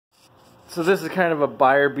So this is kind of a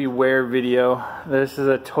buyer beware video. This is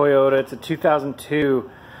a Toyota. It's a 2002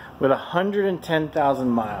 with 110,000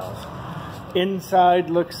 miles. Inside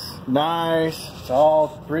looks nice. It's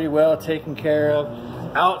all pretty well taken care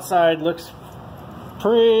of. Outside looks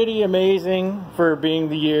pretty amazing for being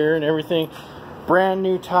the year and everything. Brand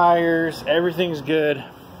new tires. Everything's good.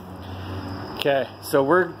 Okay, so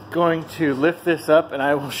we're going to lift this up and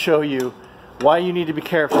I will show you why you need to be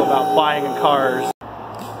careful about buying cars.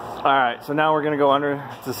 Alright, so now we're going to go under.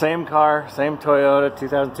 It's the same car, same Toyota,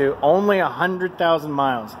 2002, only 100,000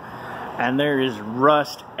 miles. And there is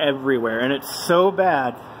rust everywhere. And it's so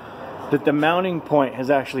bad that the mounting point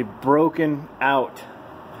has actually broken out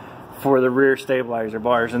for the rear stabilizer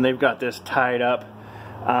bars. And they've got this tied up.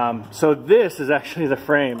 So this is actually the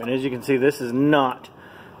frame. And as you can see, this is not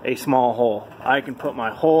a small hole. I can put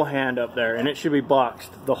my whole hand up there and it should be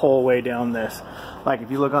boxed the whole way down this. Like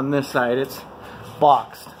if you look on this side, it's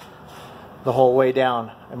boxed the whole way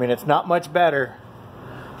down. I mean, it's not much better,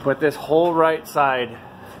 but this whole right side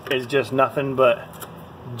is just nothing but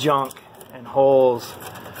junk and holes.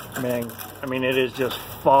 I mean, it is just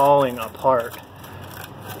falling apart.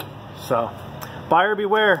 So, buyer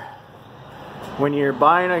beware. When you're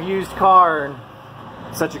buying a used car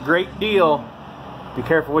and such a great deal, be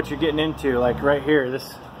careful what you're getting into. Like right here,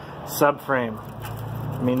 this subframe.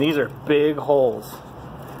 I mean, these are big holes,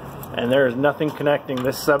 and there is nothing connecting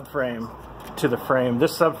this subframe to the frame.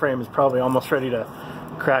 This subframe is probably almost ready to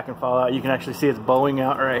crack and fall out. You can actually see it's bowing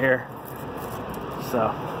out right here.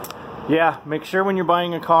 So yeah, make sure when you're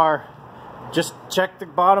buying a car, just check the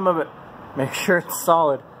bottom of it, make sure it's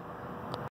solid.